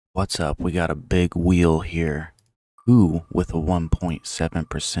What's up? We got a big wheel here. Who, with a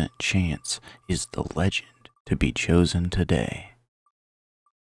 1.7% chance, is the legend to be chosen today?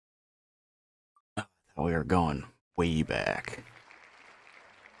 We are going way back.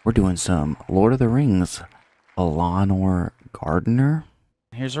 We're doing some Lord of the Rings. Elanor Gardner.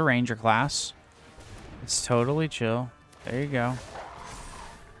 Here's a ranger class. It's totally chill. There you go.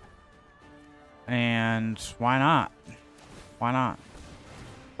 And why not? Why not?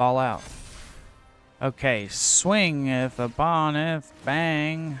 Ball out. Okay, swingeth, abonneth,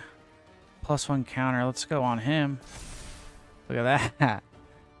 bang. +1 counter. Let's go on him. Look at that.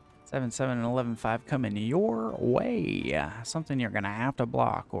 7-7 and 11-5 coming your way. Something you're gonna have to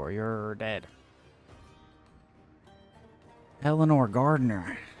block or you're dead. Elanor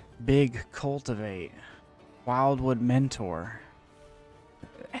Gardner. Big cultivate. Wildwood mentor.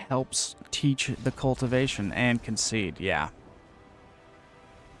 Helps teach the cultivation and concede. Yeah.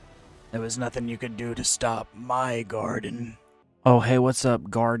 There was nothing you could do to stop my garden. Oh, hey, what's up,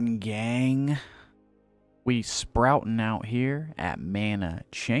 garden gang? We sprouting out here at Mana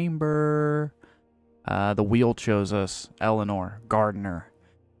Chamber. The wheel chose us, Elanor Gardner.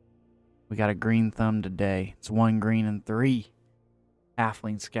 We got a green thumb today. It's 1 green and 3.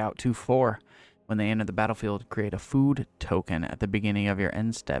 Halfling Scout 2/4. When they enter the battlefield, create a food token at the beginning of your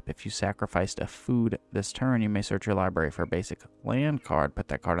end step. If you sacrificed a food this turn, you may search your library for a basic land card. Put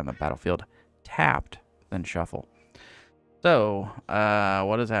that card on the battlefield tapped, then shuffle. So,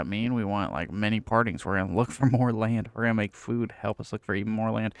 what does that mean? We want, like, many partings. We're going to look for more land. We're going to make food. Help us look for even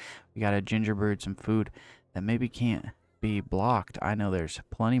more land. We got a gingerbread, some food that maybe can't be blocked. I know there's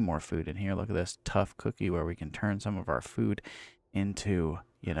plenty more food in here. Look at this tough cookie where we can turn some of our food into,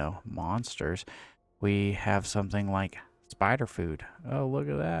 you know, monsters. We have something like spider food. Oh, look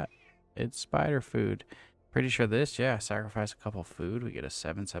at that. It's spider food. Pretty sure this, yeah, sacrifice a couple food. We get a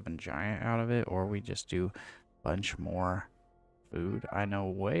 7/7 giant out of it, or we just do a bunch more food. I know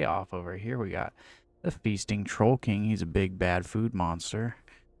way off over here we got the feasting troll king. He's a big bad food monster.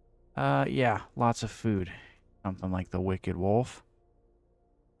 Yeah, lots of food. Something like the wicked wolf.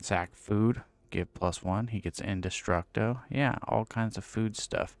 Sack food. Give +1. He gets indestructo. Yeah, all kinds of food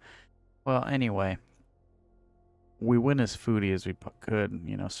stuff. Well, anyway, we went as foodie as we could,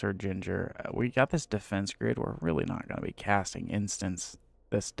 you know, Sir Ginger. We got this defense grid. We're really not going to be casting instants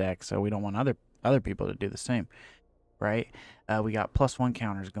this deck, so we don't want other people to do the same, right? We got +1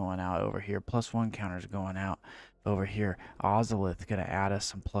 counters going out over here. +1 counters going out over here. Ozolith going to add us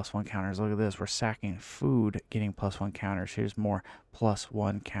some +1 counters. Look at this. We're sacking food, getting +1 counters. Here's more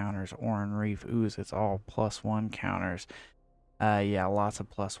 +1 counters. Oran Reef Ooze. It's all +1 counters. Yeah, lots of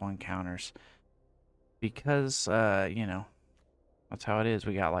 +1 counters. Because, you know, that's how it is.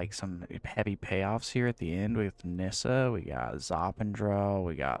 We got, like, some heavy payoffs here at the end with Nissa. We got Zoppendrel.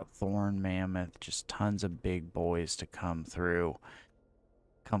 We got Thorn Mammoth. Just tons of big boys to come through.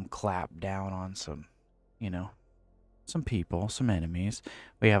 Come clap down on some, you know, some people, some enemies.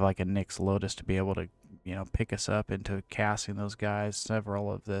 We have, like, a Nyx Lotus to be able to, you know, pick us up into casting those guys. Several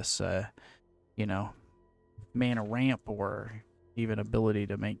of this, you know, mana ramp or even ability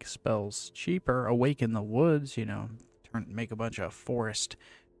to make spells cheaper. Awaken the Woods, you know, make a bunch of forest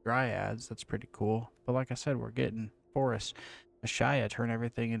dryads. That's pretty cool. But like I said, we're getting forest. Ashaya, turn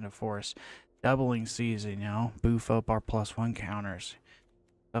everything into forest. Doubling season, you know, boof up our +1 counters.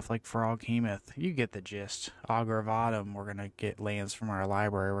 Stuff like Froghemoth. You get the gist. Augur of Autumn, we're going to get lands from our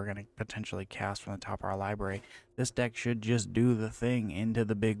library. We're going to potentially cast from the top of our library. This deck should just do the thing into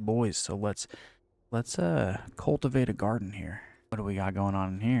the big boys. So let's cultivate a garden here. What do we got going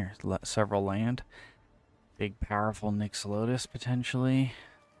on in here? Several land. Big powerful Nyx Lotus potentially.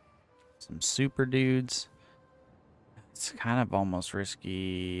 Some super dudes. It's kind of almost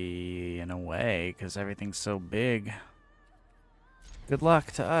risky in a way because everything's so big. Good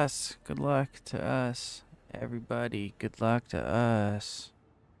luck to us. Good luck to us. Everybody, good luck to us.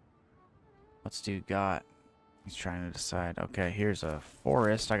 What's dude got? He's trying to decide. Okay, here's a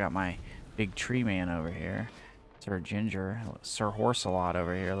forest. I got my big tree man over here. Sir Ginger. Sir Horse-a-Lot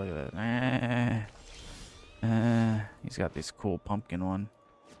over here. Look at that. He's got this cool pumpkin one.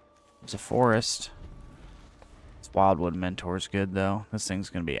 It's a forest. This Wildwood Mentor's good, though. This thing's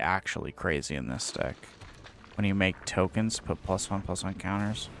going to be actually crazy in this deck. When you make tokens, put +1/+1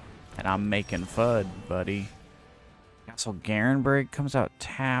 counters. And I'm making FUD, buddy. Castle Garenbrig comes out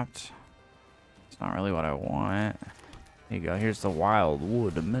tapped. It's not really what I want. There you go. Here's the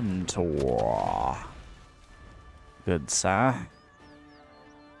Wildwood Mentor. Good, sir.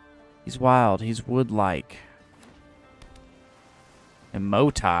 He's wild. He's wood-like.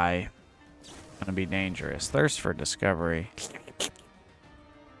 Imoti. Gonna be dangerous. Thirst for discovery.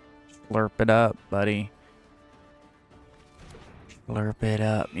 Slurp it up, buddy. Slurp it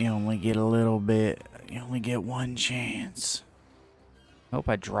up. You only get a little bit. You only get one chance. I hope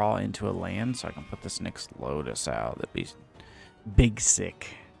I draw into a land so I can put this next Lotus out. That'd be big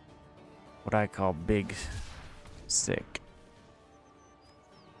sick. What I call big sick.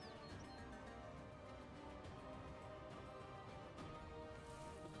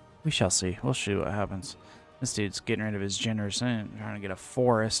 We shall see. We'll see what happens. This dude's getting rid of his generous sin, trying to get a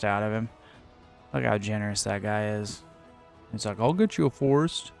forest out of him. Look how generous that guy is. He's like, I'll get you a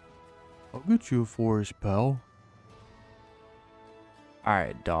forest. I'll get you a forest, pal.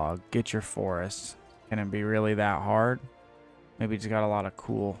 Alright, dog. Get your forest. Can it be really that hard? Maybe he's got a lot of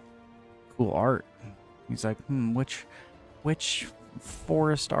cool art. He's like, which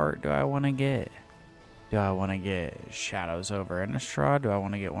forest art do I want to get? Do I want to get Shadows over Innistrad? Do I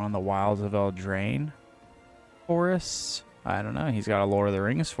want to get one of the Wilds of Eldraine forests? I don't know. He's got a Lord of the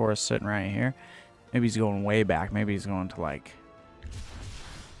Rings forest sitting right here. Maybe he's going way back. Maybe he's going to like...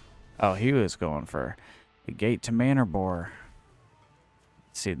 Oh, he was going for the Gate to Manorborr.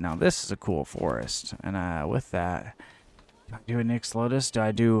 See, now this is a cool forest. And with that, do I do a Nyx Lotus? Do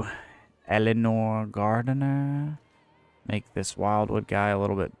I do Elanor Gardner? Make this Wildwood guy a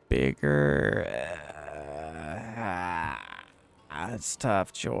little bit bigger. That's a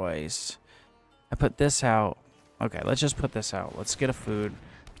tough choice. I put this out. Okay, let's just put this out. Let's get a food.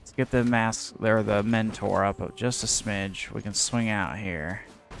 Let's get the mask or the mentor up just a smidge. We can swing out here.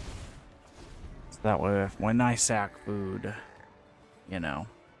 So that way, when I sack food, you know,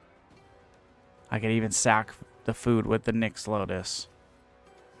 I can even sack the food with the Nyx Lotus.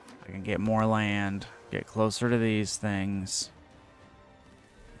 I can get more land, get closer to these things.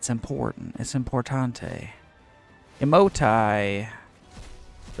 It's important. It's importante. Imoti.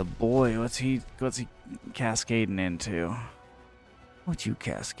 The boy, what's he cascading into? What you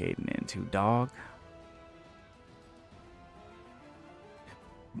cascading into, dog?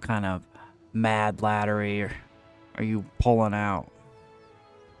 What kind of mad laddery are you pulling out?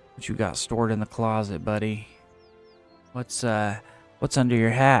 What you got stored in the closet, buddy? What's under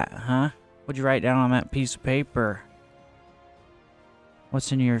your hat, huh? What'd you write down on that piece of paper?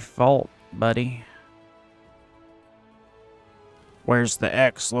 What's in your vault, buddy? Where's the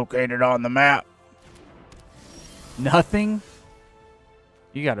X located on the map? Nothing?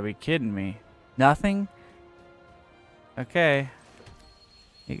 You gotta be kidding me. Nothing? Okay.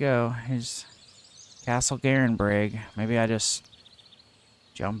 Here you go. Here's Castle Garenbrig. Maybe I just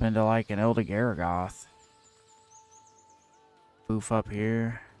jump into like an Elder Boof up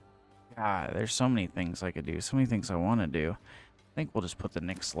here. God, there's so many things I could do. So many things I want to do. I think we'll just put the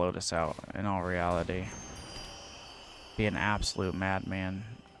Nyx Lotus out in all reality. Be an absolute madman.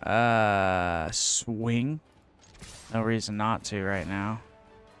 Swing. No reason not to right now.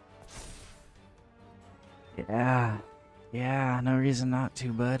 Yeah, no reason not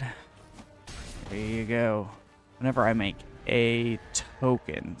to, bud. There you go. Whenever I make a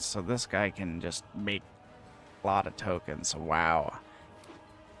token, so this guy can just make a lot of tokens. Wow.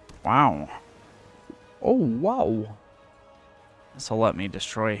 Wow. Oh, wow. This will let me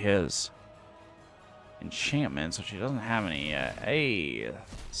destroy his enchantments, which he doesn't have any yet. Hey,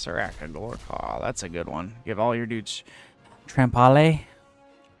 Soraka Gorka. That's a good one. Give all your dudes Trampale.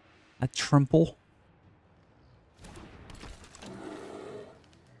 A trimple.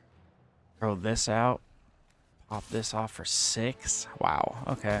 Throw this out. Pop this off for 6. Wow.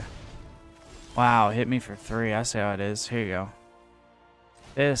 Okay. Wow. Hit me for 3. I see how it is. Here you go.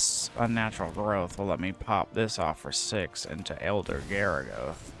 This unnatural growth will let me pop this off for 6 into Elder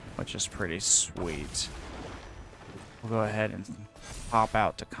Garagoth, which is pretty sweet. We'll go ahead and pop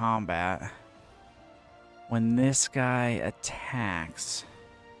out to combat. When this guy attacks,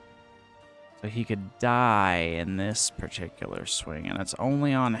 so he could die in this particular swing, and it's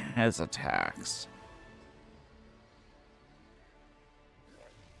only on his attacks.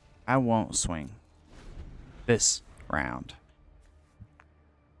 I won't swing this round.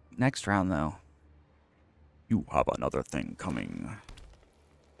 Next round, though, you have another thing coming.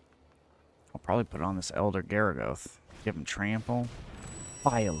 I'll probably put on this Elder Garagoth. Give him Trample.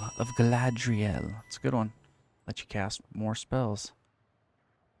 Vial of Galadriel. It's a good one. Let you cast more spells.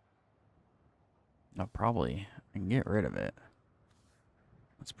 No, probably. I can get rid of it.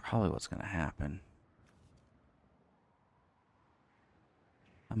 That's probably what's going to happen.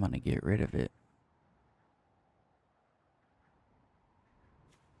 I'm going to get rid of it.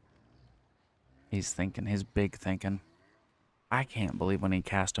 He's thinking, his big thinking. I can't believe when he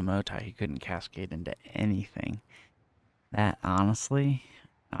cast a Imoti, he couldn't cascade into anything. That, honestly,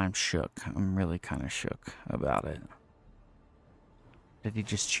 I'm shook. I'm really kind of shook about it. Did he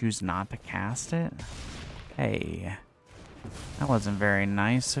just choose not to cast it? Hey, that wasn't very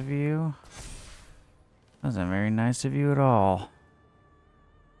nice of you. Wasn't very nice of you at all.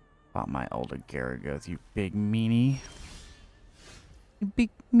 About my older Garagos, you big meanie. You big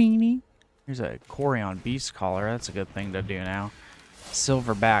meanie. Here's a Corion Beast Collar. That's a good thing to do now.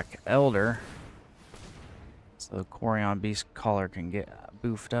 Silverback Elder. So the Corion Beast Collar can get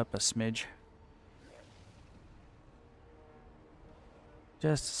boofed up a smidge.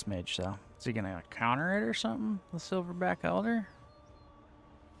 Just a smidge, though. Is he gonna counter it or something? The Silverback Elder?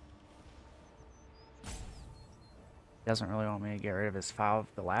 Doesn't really want me to get rid of his 5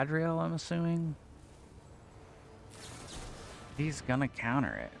 Galadriel, I'm assuming. He's gonna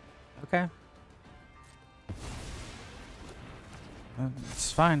counter it. Okay.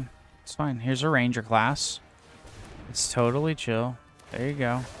 It's fine. It's fine. Here's a Ranger class. It's totally chill. There you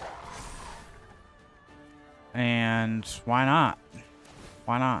go. And why not?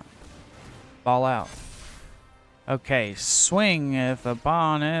 Why not? Ball out. Okay, swingeth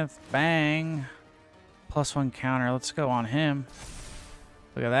uponeth, bang. +1 counter. Let's go on him.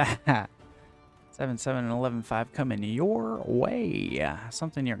 Look at that. 7-7 and 11-5 coming your way.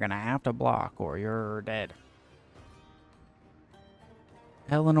 Something you're gonna have to block or you're dead.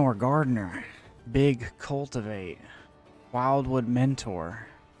 Elanor Gardner. Big cultivate. Wildwood mentor.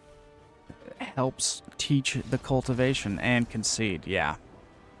 Helps teach the cultivation and concede. Yeah.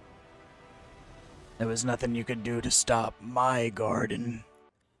 There was nothing you could do to stop my garden.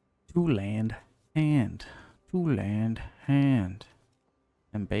 2 land. Hand. 2 land. Hand.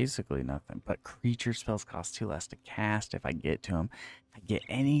 And basically nothing. But creature spells cost 2 less to cast if I get to them. If I get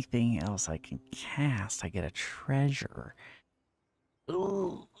anything else I can cast, I get a treasure.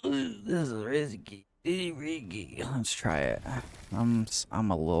 Ooh, this is risky. Let's try it. I'm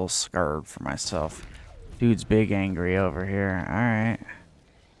a little scared for myself. Dude's big angry over here. Alright.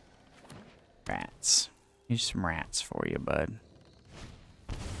 Rats. Here's some rats for you, bud.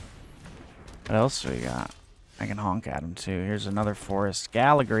 What else do we got? I can honk at them too. Here's another forest.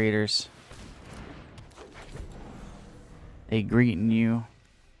 Galligrators. They greeting you.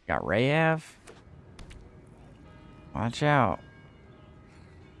 Got Reyav. Watch out.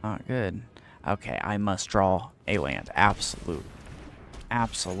 Not good. Okay, I must draw a land. Absolute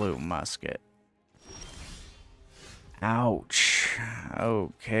musket. Ouch.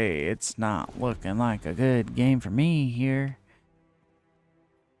 Okay, it's not looking like a good game for me here.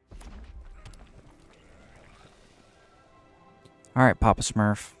 Alright, Papa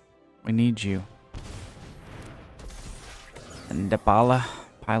Smurf. We need you. Ndapala,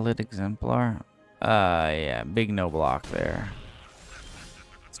 Pilot Exemplar. Yeah, big no block there.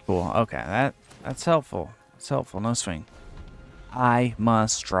 It's cool. Okay, that's helpful. It's helpful. No swing. I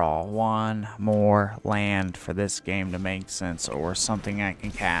must draw 1 more land for this game to make sense, or something I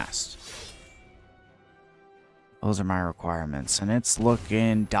can cast. Those are my requirements, and it's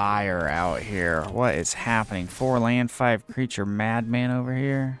looking dire out here. What is happening? 4 land, 5 creature madman over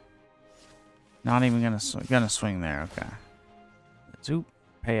here. Not even gonna swing there. Okay. Zoop.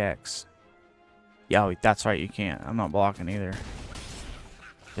 Pay X. Yo, that's right. You can't. I'm not blocking either.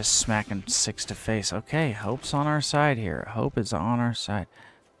 Just smacking 6 to face. Okay, Hope's on our side here. Hope is on our side.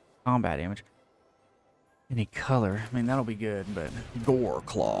 Combat damage. Any color. I mean, that'll be good, but Gore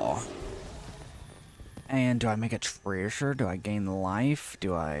Claw. And do I make a treasure? Do I gain life?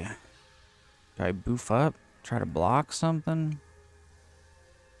 Do I boof up? Try to block something?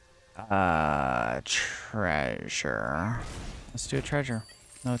 Treasure. Let's do a treasure.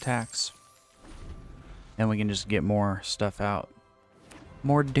 No attacks. And we can just get more stuff out.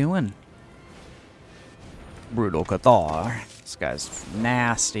 More doing. Brutal Cathar. This guy's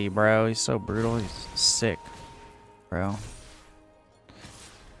nasty, bro. He's so brutal. He's sick, bro.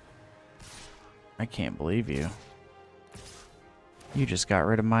 I can't believe you. You just got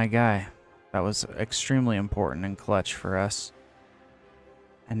rid of my guy. That was extremely important and clutch for us.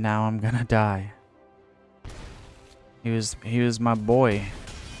 And now I'm gonna die. He was my boy.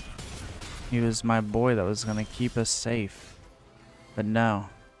 He was my boy that was gonna keep us safe. But no.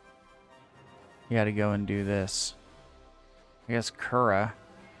 You gotta go and do this. I guess Kura.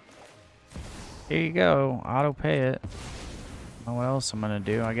 Here you go. Auto pay it. I don't know what else I'm gonna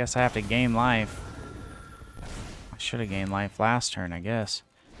do. I guess I have to gain life. I should have gained life last turn, I guess.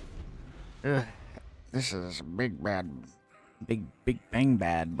 Ugh. This is big bad. Big bang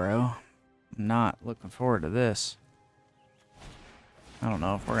bad, bro. I'm not looking forward to this. I don't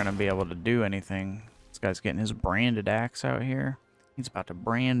know if we're gonna be able to do anything. This guy's getting his branded axe out here. He's about to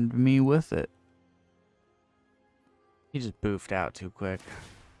brand me with it. He just boofed out too quick.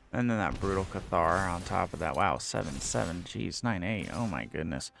 And then that Brutal Cathar on top of that. Wow, 7-7. Jeez, 9-8. Oh my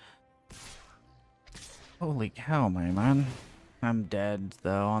goodness. Holy cow, my man. I'm dead,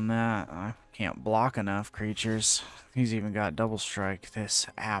 though, on that. I can't block enough creatures. He's even got double strike. This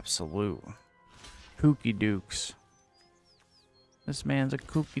absolute kooky dukes. This man's a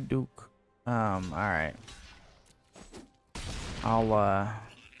kooky duke. Alright. I'll,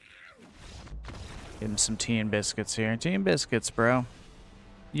 give him some tea and biscuits here. Tea and biscuits, bro.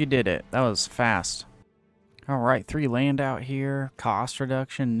 You did it. That was fast. Alright, 3 land out here. Cost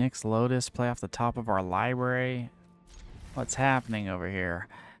reduction. Nyx Lotus. Play off the top of our library. What's happening over here?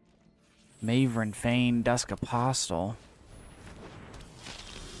 Mavren, Fein, Dusk Apostle.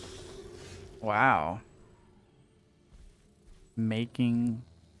 Wow. Making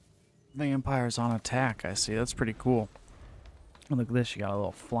vampires on attack, I see. That's pretty cool. Look at this. You got a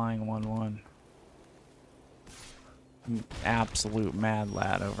little flying 1-1. Absolute mad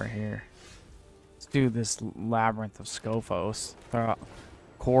lad over here. Let's do this Labyrinth of Skophos.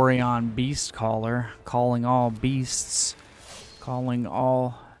 Corion Beast Caller. Calling all beasts. Calling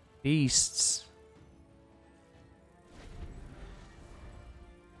all beasts.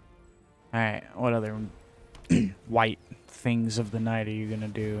 Alright, what other white things of the night are you gonna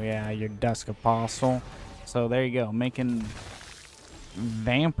do? Yeah, your Dusk Apostle. So there you go, making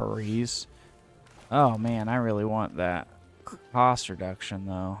vampiries. Oh man, I really want that cost reduction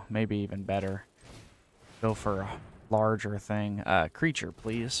though. Maybe even better. Go for a larger thing. Creature,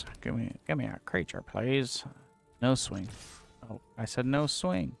 please. Give me a creature, please. No swing. Oh, I said no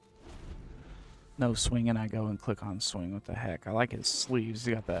swing. No swing, and I go and click on swing. What the heck? I like his sleeves.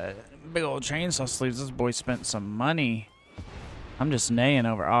 He got the big old chainsaw sleeves. This boy spent some money. I'm just neighing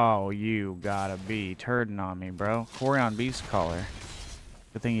over. Oh, you gotta be turding on me, bro. Corion Beast Caller.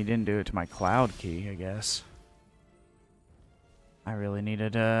 Good thing he didn't do it to my cloud key, I guess. I really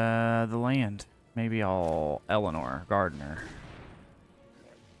needed the land. Maybe I'll Elanor Gardner.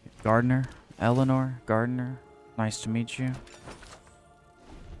 Gardner? Elanor Gardner? Nice to meet you.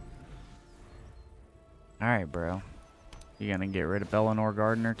 Alright, bro. You gonna get rid of Elanor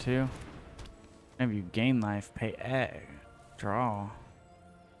Gardner too? Have you gain life, pay egg, draw.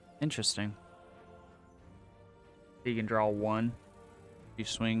 Interesting. You can draw 1. You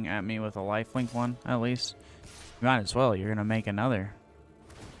swing at me with a lifelink 1, at least. You might as well. You're gonna make another.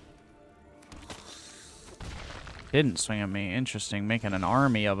 Didn't swing at me. Interesting. Making an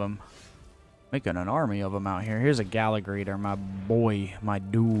army of them. Making an army of them out here. Here's a Gallagher, my boy, my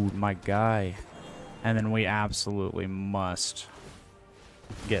dude, my guy. And then we absolutely must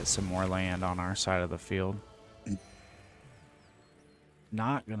get some more land on our side of the field.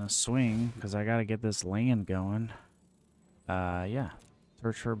 Not gonna swing, because I gotta get this land going. Yeah.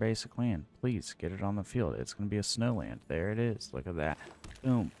 Search for a basic land. Please, get it on the field. It's gonna be a snow land. There it is. Look at that.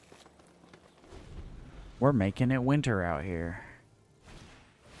 Boom. We're making it winter out here.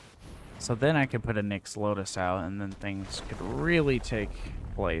 So then I could put a Nyx Lotus out, and then things could really take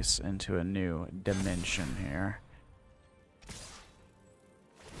place into a new dimension here.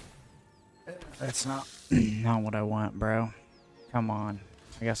 That's not not what I want, bro. Come on.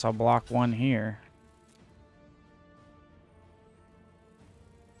 I guess I'll block 1 here.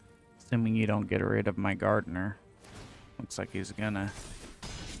 Assuming you don't get rid of my Gardener. Looks like he's gonna.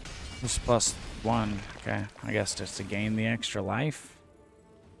 Just +1. Okay, I guess just to gain the extra life.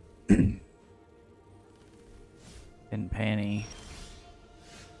 Didn't pay any.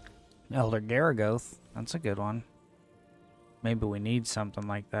 Elder Garagoth. That's a good one. Maybe we need something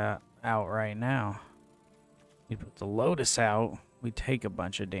like that out right now. We put the Lotus out. We take a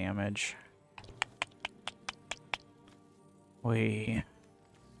bunch of damage.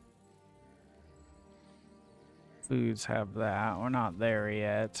 Foods have that. We're not there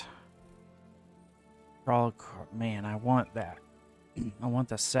yet. Man, I want that. I want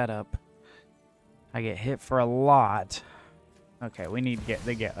the setup. I get hit for a lot. Okay, we need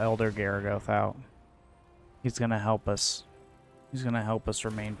to get Elder Garagoth out. He's gonna help us. He's gonna help us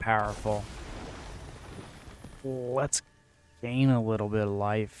remain powerful. Let's gain a little bit of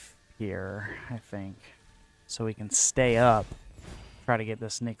life here, I think. So we can stay up. Try to get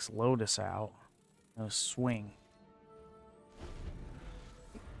this Nyx Lotus out. No swing.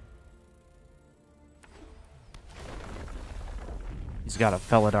 He's got a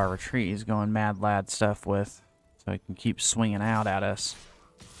Felidar Retreat he's going mad lad stuff with. So he can keep swinging out at us.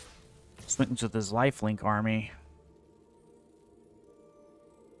 Swings with his lifelink army.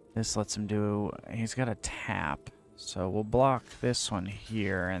 This lets him do... He's got a tap. So we'll block this one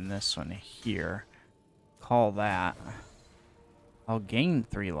here and this one here. Call that. I'll gain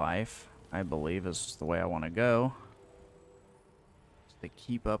 3 life, I believe is the way I want to go. To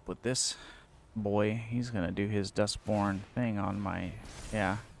keep up with this boy, he's gonna do his Duskborn thing on my...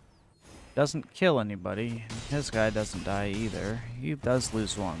 Yeah. Doesn't kill anybody. His guy doesn't die either. He does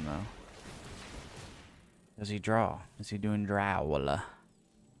lose one, though. Does he draw? Is he doing Drowl?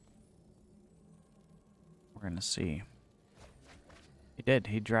 We're gonna see. He did.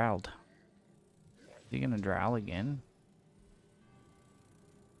 He drowled. Is he gonna drowl again?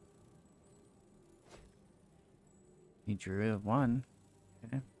 He drew one.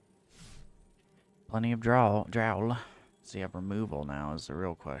 Okay. Plenty of drowl. Does he have removal now is the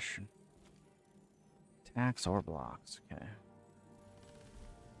real question. Attacks or blocks. Okay.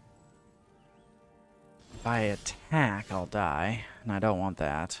 If I attack, I'll die. And I don't want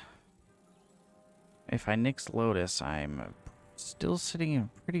that. If I nix Lotus, I'm still sitting in a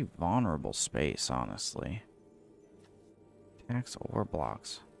pretty vulnerable space, honestly. Attacks or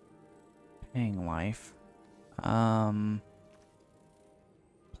blocks. Paying life. Playing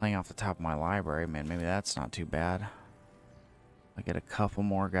off the top of my library, man, maybe that's not too bad. I get a couple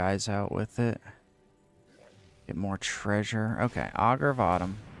more guys out with it. Get more treasure. Okay, Augur of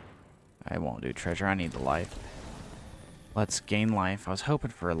Autumn. I won't do treasure, I need the life. Let's gain life. I was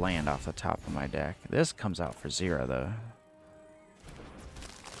hoping for a land off the top of my deck. This comes out for 0, though.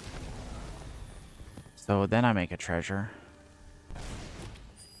 So then I make a treasure.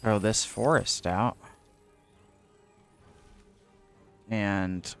 Throw this forest out.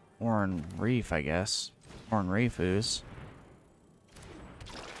 And Oran Reef, I guess. Oran Reef ooze.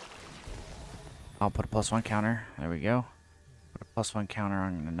 I'll put a +1 counter. There we go. Put a +1 counter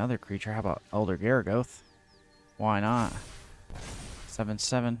on another creature. How about Elder Garagoth? Why not?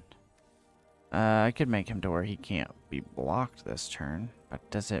 7/7. I could make him to where he can't be blocked this turn.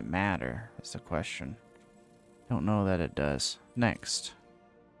 But does it matter? Is the question. Don't know that it does. Next.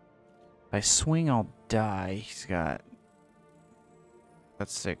 If I swing, I'll die. He's got...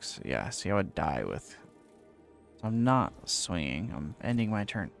 That's 6. Yeah, see, I would die with. So I'm not swinging. I'm ending my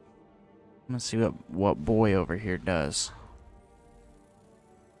turn. I'm gonna see what boy over here does.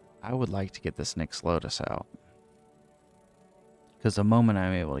 I would like to get this Nyx Lotus out. Because the moment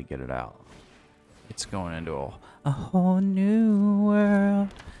I'm able to get it out, it's going into a whole new world.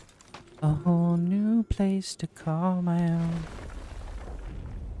 A whole new place to call my own.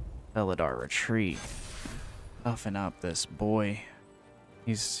 Felidar Retreat. Buffing up this boy.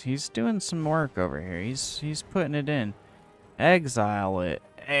 He's doing some work over here. He's putting it in. Exile it.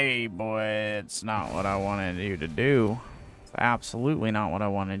 Hey, boy, it's not what I wanted you to do. It's absolutely not what I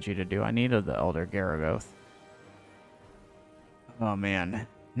wanted you to do. I needed the Elder Garagoth. Oh, man.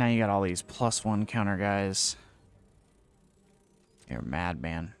 Now you got all these +1 counter guys. You're a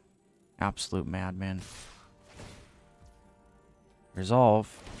madman. Absolute madman. Resolve.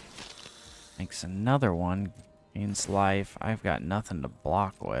 Makes another one. Gains life. I've got nothing to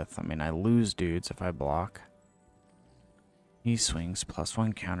block with. I mean, I lose dudes if I block. He swings.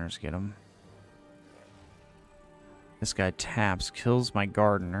 +1 counters get him. This guy taps. Kills my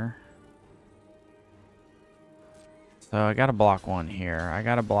Gardener. So I gotta block one here. I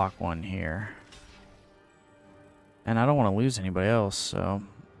gotta block one here. And I don't want to lose anybody else, so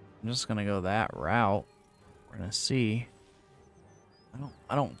I'm just gonna go that route. We're gonna see.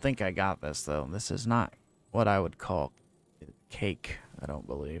 I don't think I got this though. This is not what I would call cake, I don't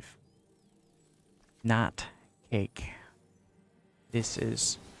believe. Not cake. This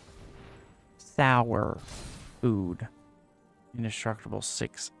is sour food. Indestructible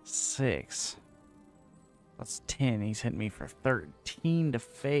 6/6. That's 10. He's hitting me for 13 to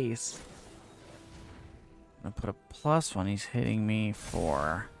face. I'm gonna put a +1. He's hitting me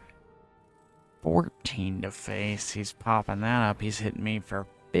for 14 to face. He's popping that up. He's hitting me for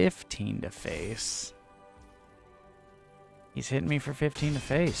 15 to face. He's hitting me for 15 to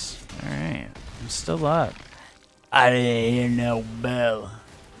face. Alright. I'm still up. I didn't hear no bell.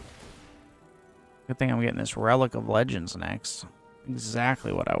 Good thing I'm getting this Relic of Legends next.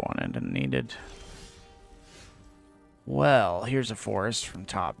 Exactly what I wanted and needed. Well, here's a forest from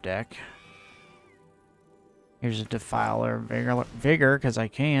top deck. Here's a Defiler Vigor, because I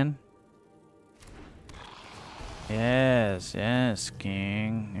can. Yes, yes,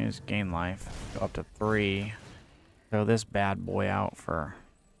 King. Here's gain life. Go up to 3. Throw this bad boy out for...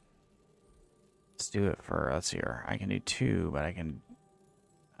 Let's do it for... Let's see here. I can do 2, but I can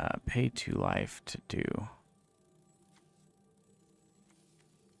pay 2 life to do...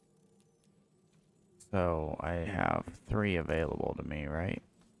 So I have 3 available to me, right?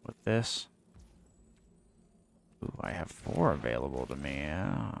 With this. Ooh, I have 4 available to me.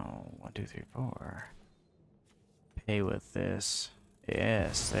 Oh, 1, 2, 3, 4. Pay with this.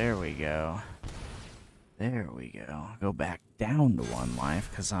 Yes, there we go. There we go. Go back down to 1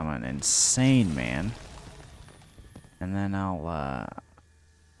 life because I'm an insane man. And then I'll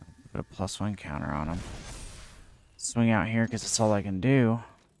put a +1 counter on him. Swing out here because it's all I can do.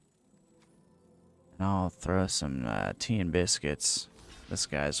 And I'll throw some tea and biscuits this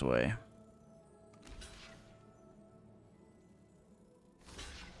guy's way.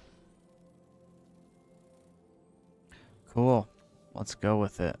 Cool. Let's go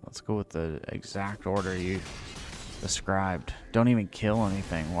with it. Let's go with the exact order you described. Don't even kill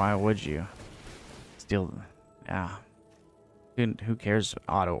anything. Why would you? Steal. Yeah. Who cares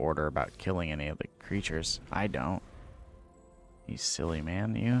auto order about killing any of the creatures? I don't. You silly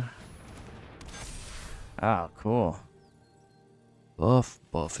man, you. Oh, cool. Buff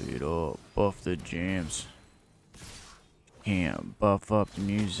it up. Buff the jams. Can't buff up the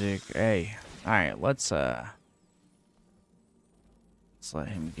music. Hey. Alright, let's let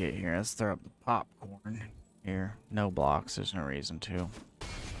him get here. Let's throw up the popcorn here. No blocks. There's no reason to.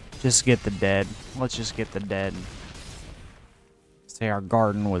 Just get the dead. Let's just get the dead. Say our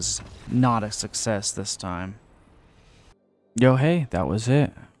garden was not a success this time. Yo, hey, that was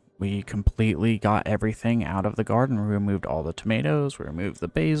it. We completely got everything out of the garden. We removed all the tomatoes. We removed the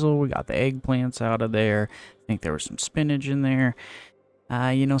basil. We got the eggplants out of there. I think there was some spinach in there.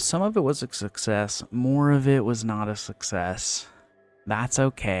 You know, some of it was a success. More of it was not a success. That's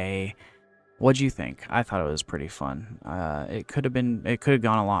okay. What'd you think? I thought it was pretty fun. It could have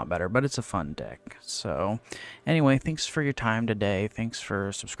gone a lot better, but it's a fun deck. So, anyway, thanks for your time today. Thanks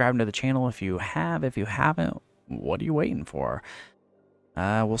for subscribing to the channel if you have. If you haven't, what are you waiting for?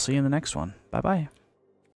 We'll see you in the next one. Bye-bye.